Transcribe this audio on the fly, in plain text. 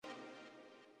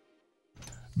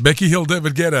Becky Hill,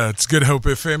 David Guetta, it's Good Hope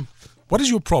FM. What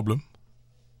is your problem?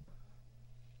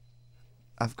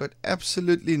 I've got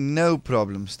absolutely no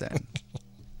problem, Stan. Do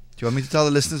you want me to tell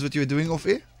the listeners what you were doing off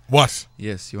air? What?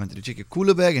 Yes, you wanted to check your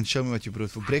cooler bag and show me what you brought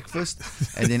for breakfast.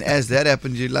 And then as that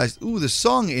happened, you realized, the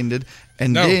song ended.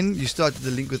 And then you started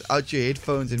the link without your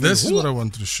headphones. And this is what I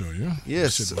wanted to show you.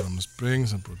 Yes. I said what I must bring.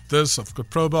 So I brought this. I've got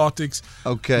probiotics.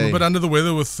 Okay. I'm a bit under the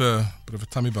weather with a bit of a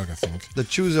tummy bug, I think. The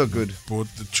chews are good.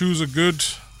 The chews are good.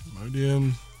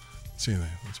 Modium. See there.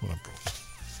 That's what I brought.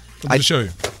 I'm going to show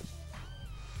you.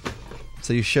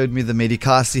 So you showed me the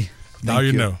Medicasi. Now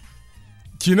you know.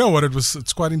 Do you know what it was?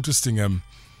 It's quite interesting.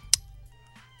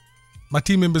 My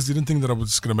team members didn't think that I was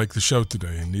just going to make the show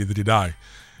today, and neither did I.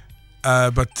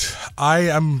 But I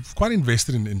am quite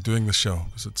invested in doing the show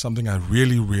because it's something I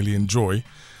really, really enjoy.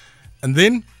 And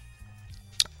then,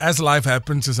 as life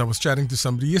happens, as I was chatting to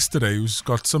somebody yesterday who's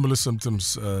got similar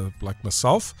symptoms like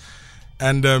myself,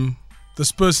 and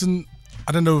this person,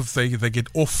 I don't know if they get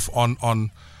off on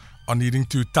needing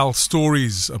to tell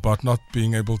stories about not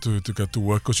being able to go to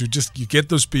work, because you get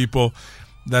those people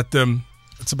that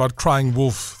it's about crying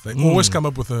wolf. They always come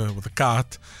up with a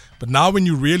card, but now when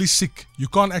you're really sick, you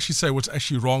can't actually say what's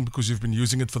actually wrong because you've been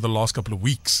using it for the last couple of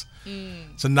weeks.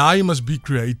 So now you must be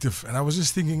creative. And I was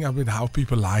just thinking about how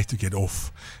people lie to get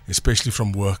off, especially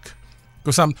from work.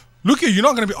 Because look here, you're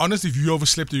not going to be honest if you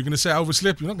overslept. Or you're going to say I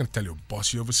overslept. You're not going to tell your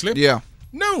boss you overslept. Yeah.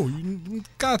 No, you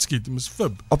can't skid. You must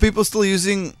fib. Are people still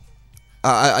using...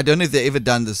 I don't know if they've ever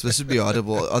done this. This would be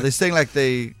audible. Are they saying like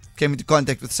they came into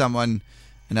contact with someone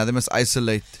and now they must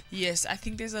isolate? Yes, I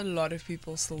think there's a lot of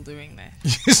people still doing that.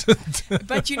 Yes.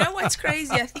 But you know what's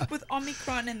crazy? I think with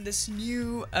Omicron and this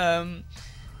new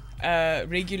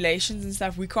regulations and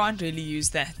stuff, we can't really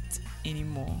use that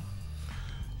anymore.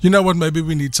 You know what? Maybe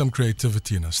we need some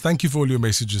creativity in us. Thank you for all your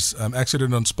messages.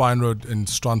 Accident on Spine Road in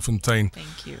Strandfontein.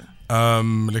 Thank you.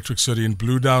 Electric City in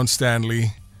Blue Down,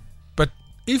 Stanley. But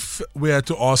if we had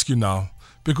to ask you now,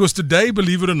 because today,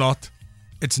 believe it or not,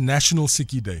 it's National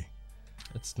Sickie Day.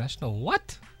 It's National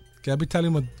what? Gabby, tell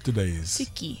him what today is.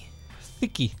 Sickie.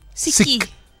 Sickie. Sickie.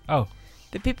 Oh.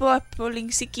 The people are pulling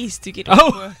sickies to get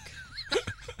off work.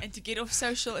 And to get off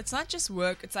social. It's not just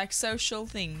work, it's like social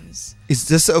things. Is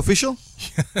this official?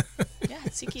 Yeah,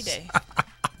 it's Sickie Day.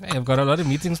 Hey, I've got a lot of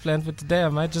meetings planned for today. I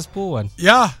might just pull one.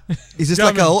 Yeah. Is this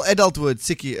like a whole adult word,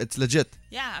 Sickie? It's legit.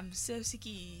 Yeah, I'm so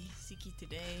Sickie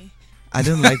today. I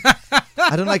don't like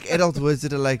adult words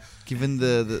that are like given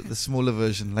the smaller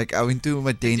version. Like I went to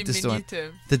my dentist one.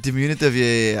 The diminutive,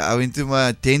 yeah. I went to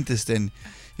my dentist and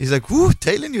he's like, "Whoo,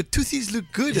 Taylor, your toothies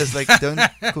look good." I was like, "Don't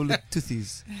call it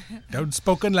toothies. Don't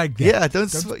spoken like that. Yeah, don't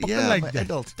spoken like that.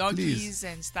 Adult, doggies please.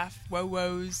 And stuff,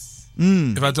 woes.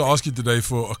 If I had to ask you today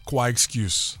for a quiet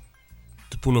excuse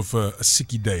to pull off a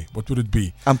Sickie Day, what would it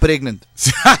be? I'm pregnant.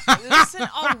 Listen,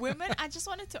 are women? I just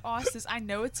wanted to ask this. I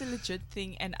know it's a legit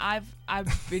thing, and I've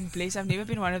been blessed. I've never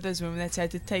been one of those women that's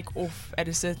had to take off at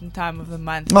a certain time of the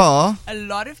month. Aww. A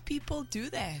lot of people do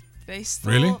that. They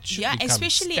still, really? Yeah,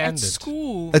 especially at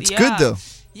school. It's good though.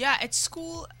 Yeah, at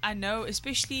school, I know,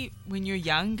 especially when you're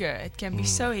younger, it can be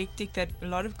so hectic that a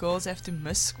lot of girls have to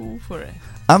miss school for it.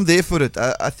 I'm there for it.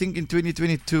 I think in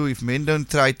 2022, if men don't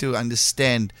try to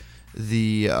understand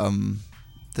the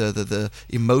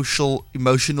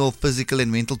emotional, physical,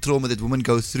 and mental trauma that women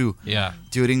go through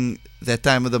during that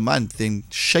time of the month, then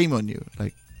shame on you.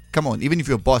 Like, come on, even if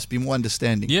you're a boss, be more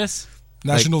understanding. Yes.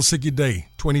 National Sickie Day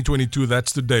 2022.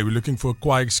 That's the day. We're looking for a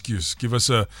quiet excuse. Give us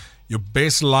your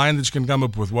best line that you can come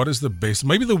up with. What is the best,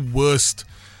 maybe the worst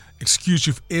excuse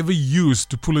you've ever used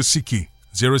to pull a sickie?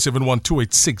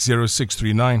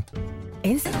 0712860639.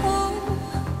 Is it all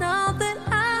now that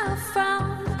I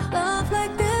found love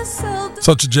like this?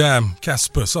 Such a jam.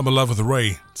 Casper, Summer Love with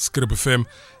Ray. Skip FM.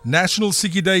 National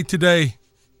Sickie Day today.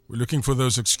 We're looking for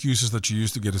those excuses that you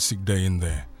use to get a sick day in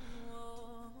there.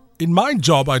 In my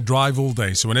job, I drive all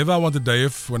day. So whenever I want a day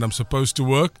off, when I'm supposed to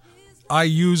work, I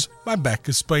use my back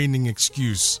is paining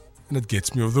excuse. And it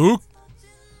gets me off the hook.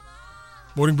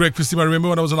 Morning breakfast team. I remember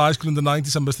when I was in high school in the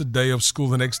 90s, I missed a day of school.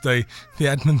 The next day, the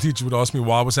admin teacher would ask me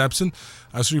why I was absent.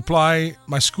 I used to reply,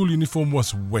 my school uniform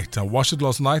was wet. I washed it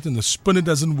last night and the spinner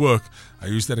doesn't work. I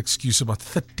used that excuse about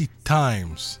 30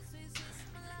 times.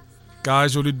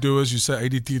 Guys, all you do is you say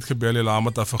ADT het gebel, jy laat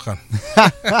met afgaan.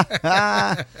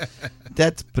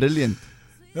 That's brilliant.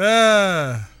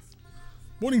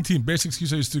 Morning team. Best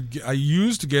excuse I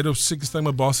used to get off sick is telling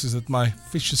my boss is that my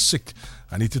fish is sick.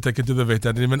 I need to take it to the vet.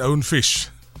 I didn't even own fish.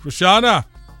 Roshana.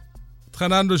 Het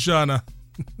gaan aan, Roshana.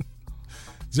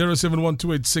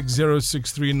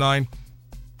 0712860639.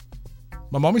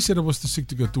 My mommy said I was too sick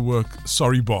to go to work.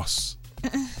 Sorry, boss.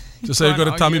 Just say you got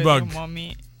a tummy bug.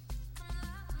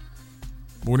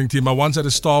 Morning team. I once had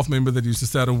a staff member that used to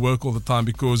stay out of work all the time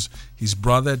because his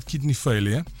brother had kidney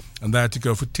failure and they had to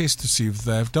go for tests to see if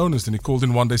they have donors. Then he called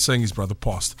in one day saying his brother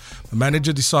passed. The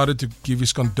manager decided to give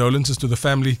his condolences to the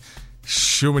family.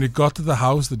 Sure, when he got to the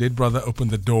house, the dead brother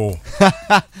opened the door.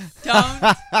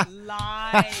 Don't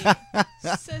lie.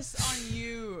 Sis on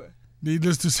you.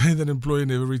 Needless to say, that employee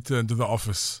never returned to the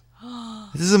office.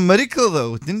 This is a miracle,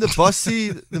 though. Didn't the boss see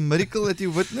the miracle that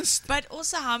you witnessed? But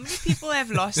also, how many people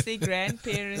have lost their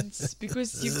grandparents?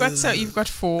 Because you've got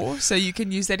 4, so you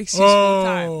can use that excuse 4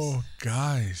 times. Oh,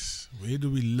 guys, where do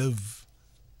we live?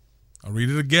 I'll read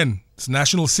it again. It's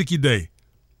National Sickie Day.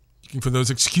 Looking for those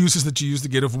excuses that you use to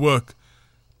get off work.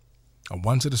 I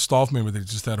once had a staff member that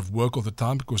just out of work all the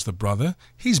time because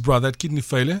his brother had kidney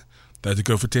failure. They had to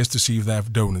go for tests to see if they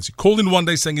have donors. He called in one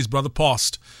day saying his brother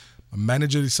passed. My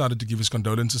manager decided to give his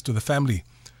condolences to the family.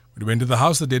 When he went to the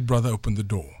house, the dead brother opened the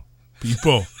door.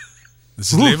 People,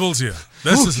 this is levels here.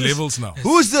 This is levels now.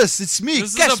 Who's this? It's me,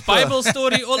 This Casper. is a Bible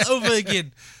story all over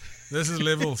again. This is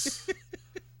levels.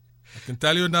 I can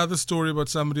tell you another story about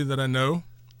somebody that I know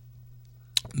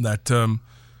that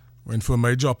went for a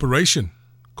major operation,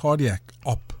 cardiac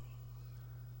op.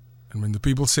 And when the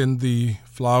people sent the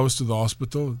flowers to the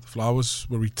hospital, the flowers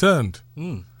were returned.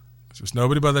 There's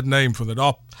nobody by that name for that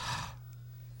op.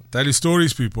 I'll tell you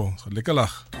stories, people. So lekker lag.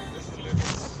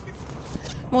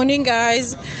 Morning,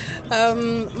 guys.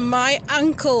 My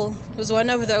uncle was one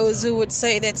of those who would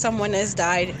say that someone has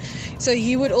died. So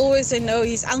he would always say, no,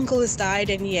 his uncle has died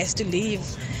and he has to leave.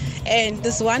 And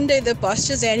this one day, the boss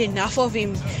just had enough of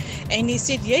him. And he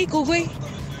said, "Jy, Gogoi,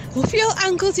 hoeveel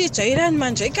uncles het jy dan,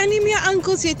 man? Jy kan nie meer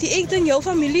uncles hê. Ek dink jou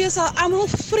familie is al almal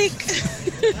freak."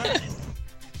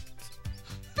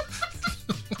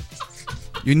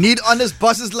 You need honest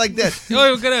bosses like that. Oh,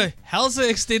 you're gonna how's the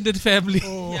extended family?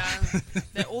 Yeah,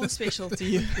 they're all special to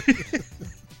you.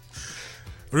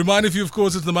 A reminder for you, of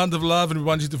course, it's the month of love, and we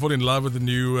want you to fall in love with the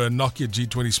new Nokia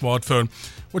G20 smartphone.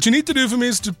 What you need to do for me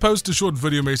is to post a short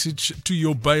video message to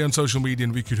your bay on social media,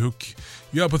 and we could hook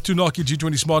you up with 2 Nokia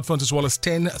G20 smartphones as well as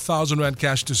 10,000 Rand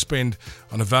cash to spend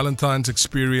on a Valentine's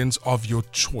experience of your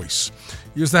choice.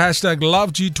 Use the hashtag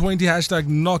LoveG20, hashtag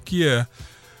Nokia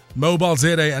Mobile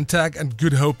ZA, and tag and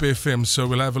Good Hope FM. So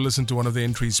we'll have a listen to one of the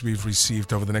entries we've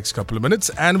received over the next couple of minutes,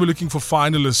 and we're looking for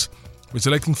finalists. We're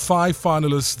selecting 5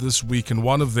 finalists this week, and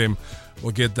one of them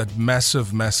will get that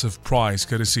massive, massive prize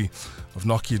courtesy of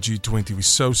Nokia G20.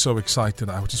 We're so excited.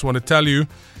 I just want to tell you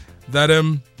that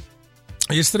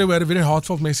yesterday we had a very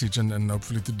heartfelt message, and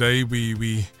hopefully today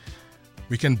we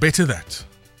can better that.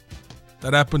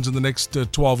 That happens in the next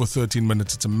 12 or 13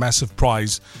 minutes. It's a massive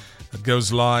prize that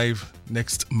goes live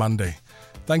next Monday.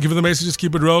 Thank you for the messages.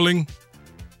 Keep it rolling.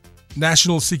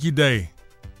 National Sickie Day.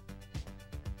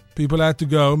 People had to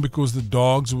go home because the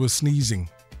dogs were sneezing.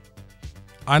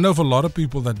 I know of a lot of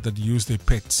people that use their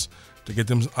pets to get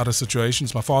them out of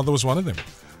situations. My father was one of them.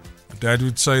 My dad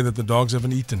would say that the dogs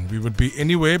haven't eaten. We would be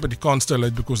anywhere, but he can't stay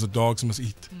late because the dogs must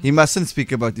eat. He mustn't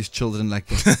speak about his children like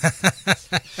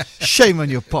that. Shame on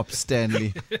your pop,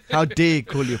 Stanley. How dare you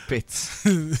call your pets?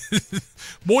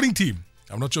 Morning team.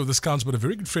 I'm not sure if this counts, but a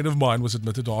very good friend of mine was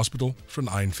admitted to hospital for an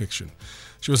eye infection.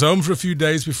 She was home for a few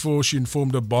days before she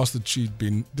informed her boss that she'd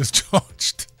been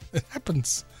discharged. It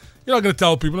happens. You're not going to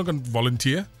tell people, you're not going to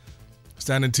volunteer.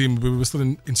 Standing team, we were still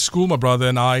in school, my brother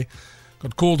and I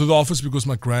got called to the office because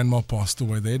my grandma passed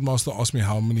away. The headmaster asked me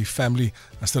how many family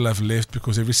I still have left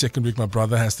because every second week my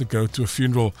brother has to go to a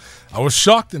funeral. I was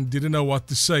shocked and didn't know what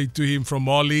to say to him from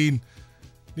Marlene.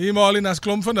 Nee, Marlene, as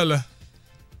klomp van hulle.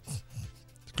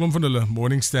 Klomp van hulle,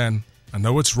 morning Stan. I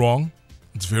know it's wrong.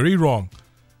 It's very wrong.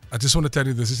 I just want to tell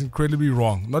you this is incredibly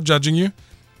wrong. I'm not judging you,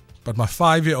 but my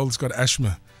 5-year-old's got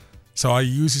asthma. So I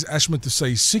use his asthma to say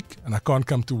he's sick and I can't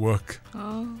come to work.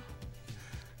 Oh.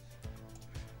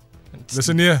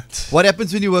 Listen here. What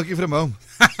happens when you're working from home?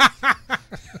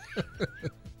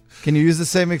 Can you use the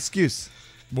same excuse?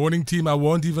 Morning team, I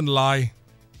won't even lie.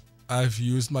 I've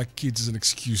used my kids as an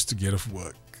excuse to get off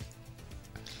work.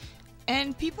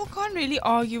 And people can't really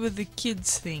argue with the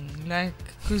kids thing, like,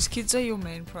 because kids are your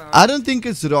main priority. I don't think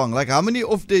it's wrong. Like, how many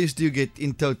off days do you get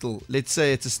in total? Let's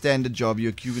say it's a standard job. You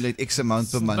accumulate X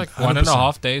amount per month. Like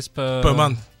 1.5 days per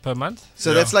month. Per month?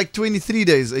 So that's like 23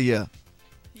 days a year.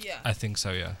 Yeah. I think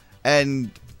so, yeah.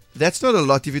 And that's not a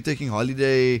lot if you're taking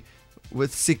holiday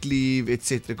with sick leave,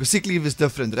 etc. Because sick leave is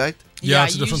different, right? Yeah,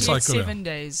 it's a different usually cycle. It's 7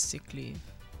 days sick leave.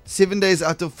 7 days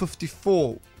out of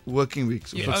 54 working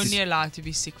weeks. You're only allowed to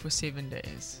be sick for 7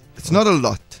 days. It's not a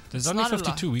lot. There's It's only not a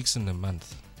 52 weeks in a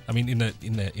month. I mean, in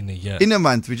a year. In a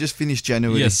month, we just finished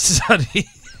January. Yes, sorry.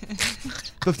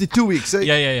 52 weeks, eh?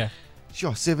 Yeah.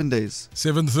 Sure, 7 days.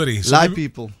 7:30. Lie, we-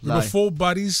 people. We were Lie. 4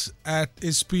 buddies at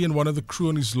SP, and one of the crew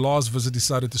on his last visit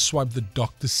decided to swipe the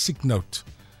doctor's sick note.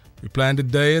 We planned a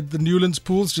day at the Newlands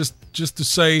pools just to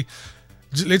say,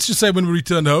 let's just say when we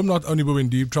returned home, not only were we in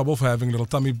deep trouble for having a little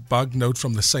tummy bug note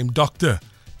from the same doctor,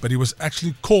 but he was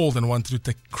actually called and wanted to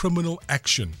take criminal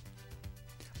action.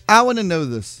 I want to know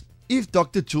this. If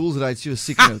Dr. Jules writes you a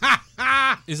sick note,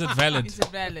 Is it valid? Is it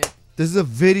valid? this is a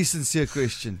very sincere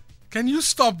question. Can you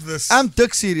stop this? I'm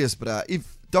dead serious, bruh.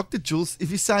 If Dr. Jules, if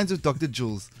he signs with Dr.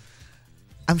 Jules,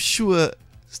 I'm sure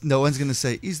no one's going to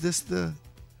say, is this the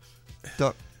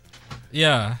doc?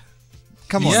 Yeah.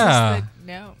 Come on. Yeah. Is that-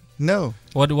 no. No.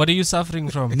 What are you suffering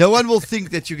from? No one will think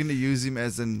that you're going to use him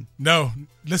as an... No,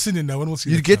 listen in, no one will see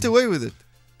You that get coming. away with it.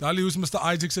 Dali, who's Mr.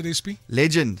 Isaacs at SP?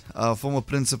 Legend, our former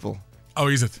principal. Oh,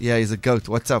 is it? Yeah, he's a goat.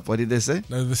 What's up? What did they say?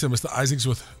 No, they said Mr. Isaacs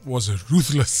was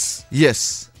ruthless.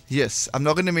 Yes. I'm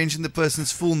not going to mention the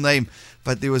person's full name,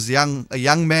 but there was a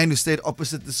young man who stayed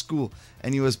opposite the school,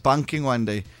 and he was bunking one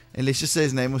day. And let's just say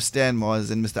his name was Stan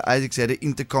Mars, and Mr. Isaacs had an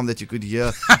intercom that you could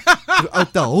hear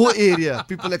throughout the whole area.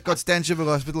 People at Constantia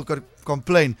Hospital could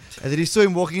complain. And then he saw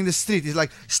him walking in the street. He's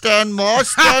like, Stan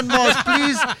Mars,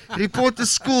 please report to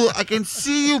school. I can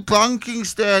see you bunking,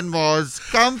 Stan Mars.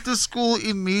 Come to school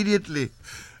immediately.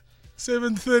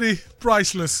 7:30,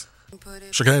 priceless.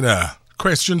 Shakena.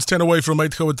 Questions 10 away from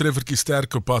 8 goue treffertjie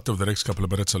sterk op pad over the next couple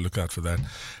of minutes, so look out for that.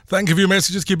 Thank you for your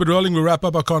messages. Keep it rolling. We wrap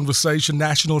up our conversation.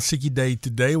 National Sickie Day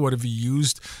today. What have you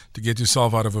used to get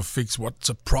yourself out of a fix? What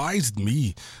surprised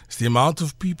me is the amount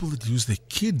of people that use their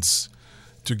kids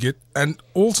to get, and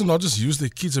also not just use their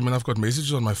kids. I mean, I've got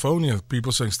messages on my phone here,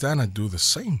 people saying, Stan, I do the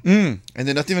same. And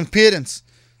they're not even parents.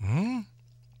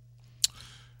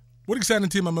 What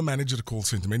sanity, I'm a manager at a call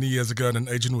center. Many years ago, I had an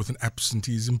agent with an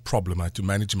absenteeism problem. I had to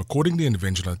manage him accordingly, and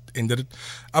eventually I ended it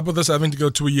up with us having to go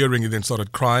to a hearing. He then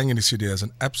started crying, and he said he has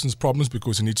an absence problems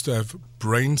because he needs to have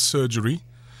brain surgery,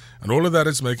 and all of that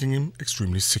is making him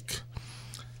extremely sick.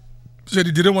 He said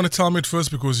he didn't want to tell me at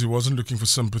first because he wasn't looking for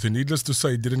sympathy. Needless to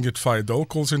say, he didn't get fired. The whole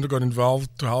call center got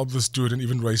involved to help this dude and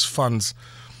even raise funds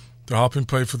to help him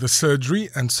pay for the surgery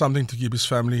and something to keep his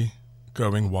family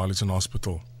going while he's in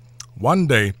hospital. One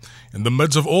day, in the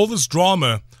midst of all this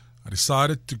drama, I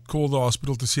decided to call the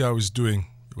hospital to see how he's doing.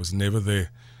 He was never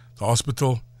there. The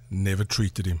hospital never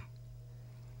treated him.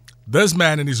 This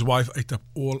man and his wife ate up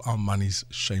all our monies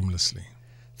shamelessly.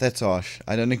 That's harsh.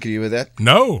 I don't agree with that.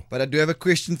 No. But I do have a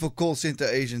question for call center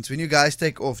agents. When you guys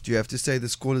take off, do you have to say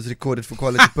this call is recorded for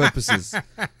quality purposes?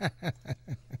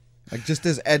 Like just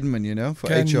as admin, for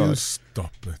Can HR. you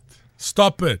stop it?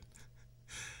 Stop it.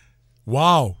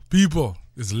 Wow, people.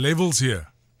 There's levels here.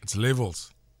 It's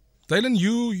levels. Dylan,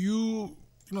 you're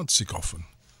not sick often.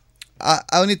 I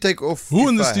only take off. Who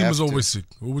in if this I team have is to. always sick?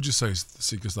 Who would you say is the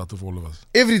sickest out of all of us?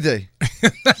 Every day.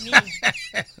 Me.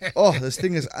 Oh, this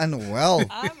thing is unwell.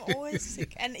 I'm always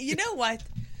sick. And you know what?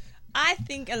 I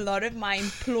think a lot of my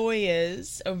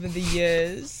employers over the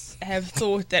years have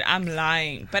thought that I'm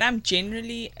lying, but I'm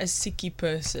generally a sicky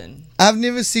person. I've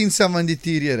never seen someone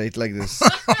deteriorate like this.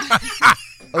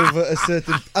 Over a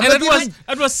certain... And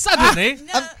it was sudden, eh?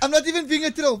 I'm not even being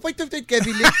a troll. Wait,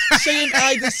 Gabby. Let Shay and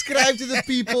I describe to the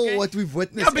people what we've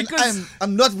witnessed. Yeah, because-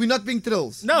 and we're not being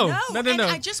trolls. No. And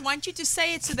I just want you to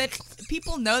say it so that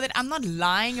people know that I'm not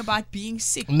lying about being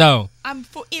sick. No. I'm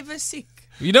forever sick.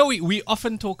 You know, we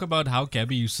often talk about how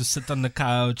Gabby used to sit on the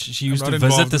couch. She used not to visit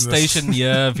involved the in this. station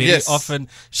here very Yes. often.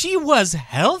 She was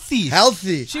healthy.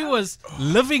 Healthy. She was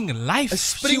living life. A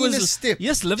spring she was, in a step.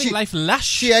 Yes, living She- life lush.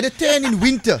 She had a tan in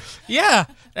winter. Yeah.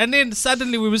 And then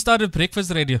suddenly we started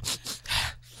breakfast radio.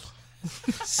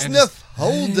 Sniff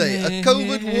whole day. A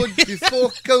COVID ward before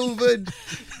COVID.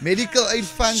 Medical aid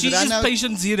funds She run is out.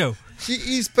 patient zero. She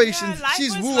is patient. Yeah, life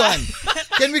She's was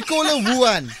Wuhan. Can we call her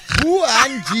Wuhan?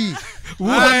 Wuhan G.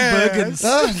 Wuhan Bergens.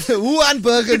 Wuhan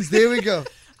Bergens. There we go.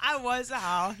 I was a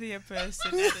healthier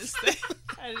person at this thing.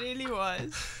 I really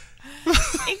was.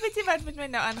 Ek weet nie wat met my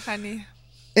nou aangaan nie.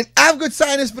 And I've got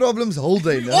sinus problems whole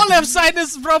day now. All have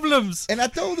sinus problems. And I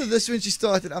told her this when she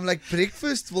started. I'm like,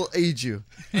 breakfast will aid you.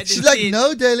 And She's it like, did.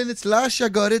 no, Dylan, it's lush. I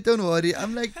got it. Don't worry.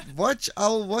 I'm like,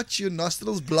 I'll watch your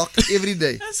nostrils blocked every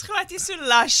day. Dis glad jy so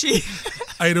lashy.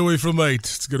 8 away from 8.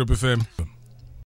 It's good up FM.